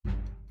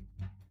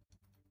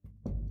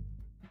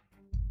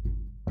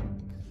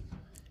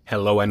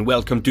Hello and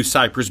welcome to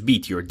Cyprus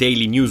Beat, your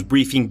daily news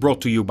briefing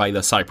brought to you by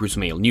the Cyprus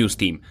Mail news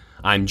team.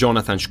 I'm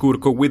Jonathan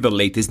Shkurko with the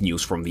latest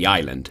news from the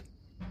island.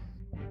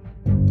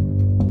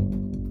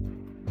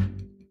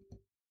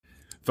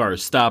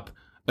 First up,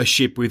 a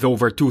ship with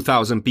over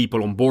 2,000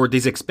 people on board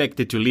is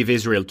expected to leave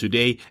Israel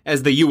today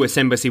as the US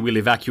Embassy will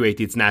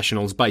evacuate its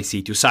nationals by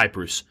sea to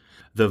Cyprus.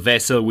 The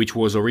vessel, which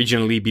was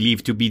originally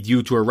believed to be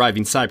due to arrive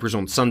in Cyprus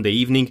on Sunday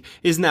evening,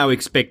 is now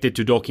expected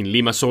to dock in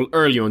Limassol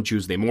early on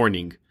Tuesday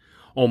morning.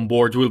 On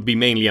board will be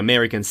mainly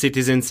American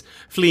citizens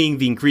fleeing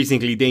the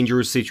increasingly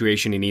dangerous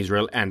situation in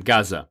Israel and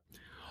Gaza.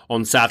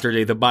 On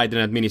Saturday, the Biden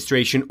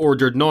administration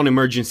ordered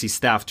non-emergency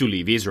staff to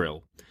leave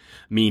Israel.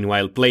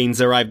 Meanwhile,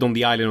 planes arrived on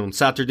the island on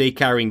Saturday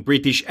carrying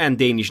British and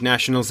Danish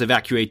nationals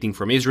evacuating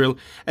from Israel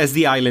as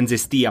the island's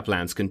Estia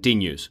plans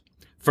continues.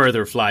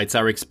 Further flights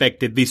are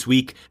expected this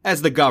week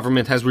as the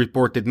government has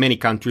reported many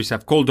countries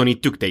have called on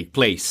it to take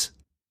place.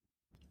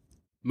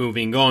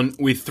 Moving on,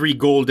 with 3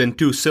 gold and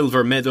 2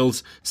 silver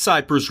medals,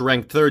 Cyprus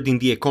ranked third in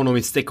the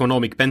Economist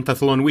economic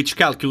pentathlon, which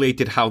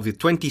calculated how the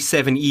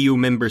 27 EU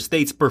member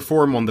states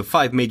perform on the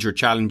 5 major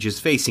challenges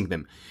facing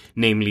them,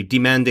 namely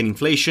demand and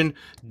inflation,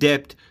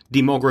 debt,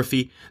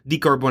 demography,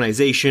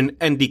 decarbonisation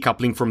and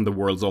decoupling from the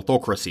world's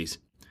autocracies.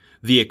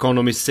 The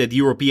Economist said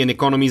European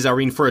economies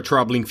are in for a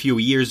troubling few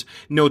years,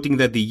 noting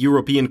that the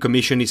European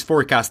Commission is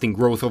forecasting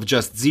growth of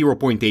just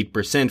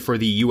 0.8% for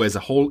the EU as a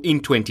whole in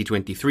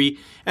 2023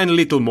 and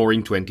little more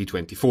in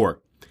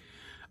 2024.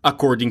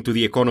 According to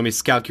the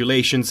Economist's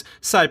calculations,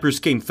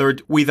 Cyprus came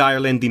third, with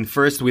Ireland in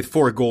first with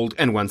 4 gold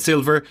and 1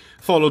 silver,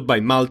 followed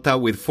by Malta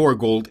with 4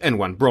 gold and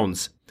 1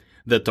 bronze.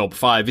 The top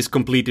 5 is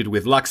completed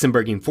with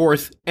Luxembourg in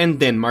 4th and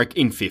Denmark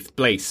in 5th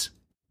place.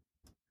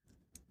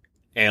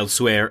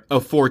 Elsewhere, a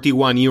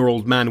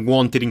 41-year-old man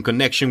wanted in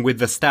connection with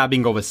the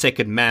stabbing of a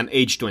second man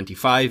aged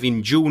 25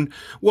 in June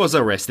was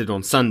arrested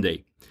on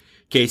Sunday.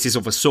 Cases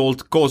of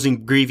assault,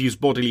 causing grievous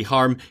bodily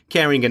harm,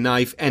 carrying a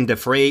knife and a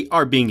fray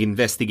are being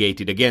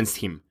investigated against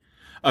him.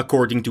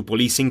 According to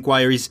police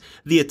inquiries,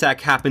 the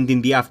attack happened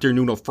in the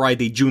afternoon of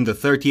Friday, June the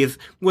 30th,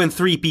 when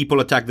 3 people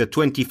attacked the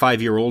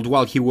 25-year-old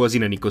while he was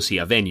in a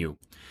Nicosia venue.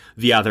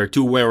 The other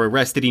 2 were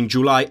arrested in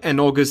July and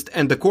August,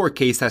 and the court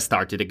case has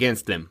started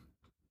against them.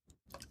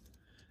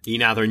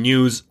 In other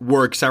news,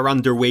 works are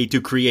underway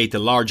to create a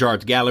large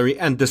art gallery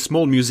and a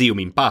small museum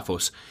in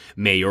Paphos,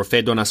 Mayor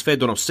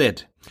Athinon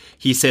said.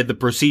 He said the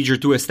procedure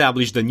to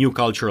establish the new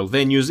cultural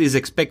venues is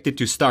expected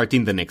to start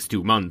in the next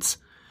 2 months.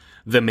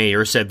 The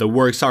mayor said the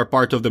works are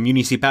part of the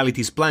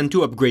municipality's plan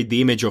to upgrade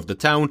the image of the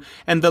town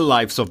and the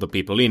lives of the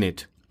people in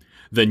it.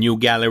 The new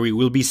gallery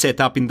will be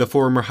set up in the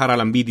former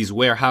Haralambidis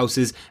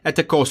warehouses at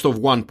a cost of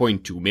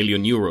 1.2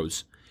 million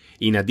euros.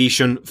 In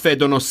addition,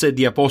 Fedonos said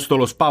the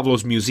Apostolos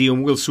Pavlos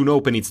Museum will soon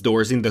open its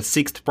doors in the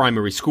 6th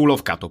primary school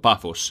of Kato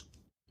Paphos.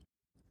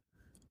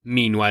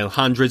 Meanwhile,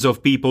 hundreds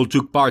of people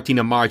took part in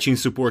a march in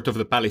support of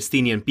the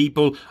Palestinian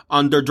people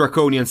under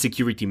draconian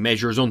security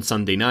measures on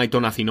Sunday night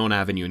on Athinon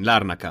Avenue in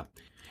Larnaca.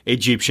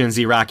 Egyptians,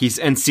 Iraqis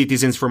and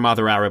citizens from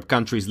other Arab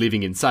countries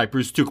living in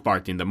Cyprus took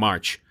part in the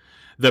march.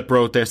 The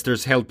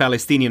protesters held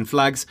Palestinian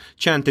flags,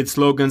 chanted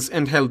slogans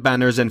and held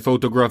banners and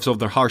photographs of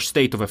the harsh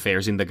state of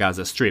affairs in the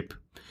Gaza Strip.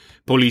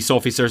 Police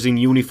officers in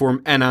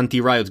uniform and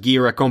anti-riot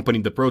gear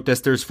accompanied the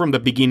protesters from the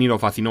beginning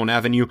of Athinon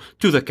Avenue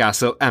to the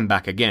castle and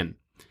back again.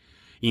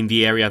 In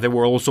the area there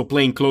were also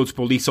plainclothes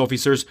police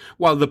officers,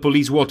 while the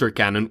police water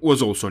cannon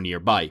was also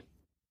nearby.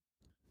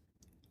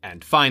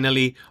 And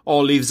finally,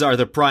 olives are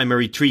the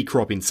primary tree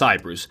crop in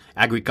Cyprus,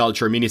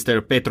 Agriculture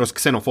Minister Petros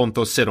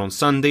Xenofontos said on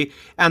Sunday,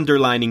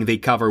 underlining they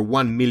cover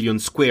 1 million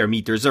square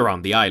meters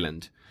around the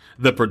island.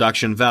 The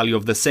production value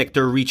of the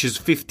sector reaches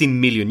 15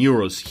 million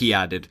euros, he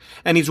added,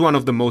 and is one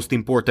of the most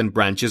important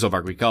branches of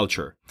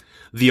agriculture.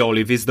 The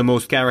olive is the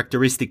most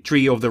characteristic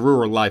tree of the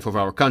rural life of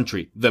our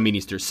country, the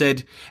minister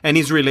said, and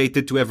is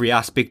related to every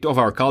aspect of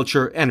our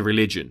culture and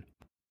religion.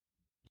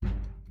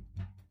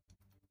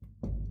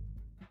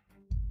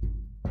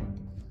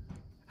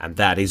 And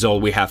that is all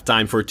we have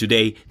time for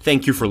today.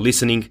 Thank you for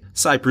listening.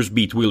 Cyprus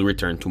Beat will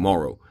return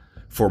tomorrow.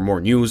 For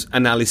more news,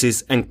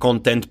 analysis and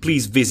content,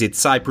 please visit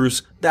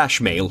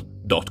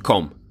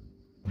cyprus-mail.com.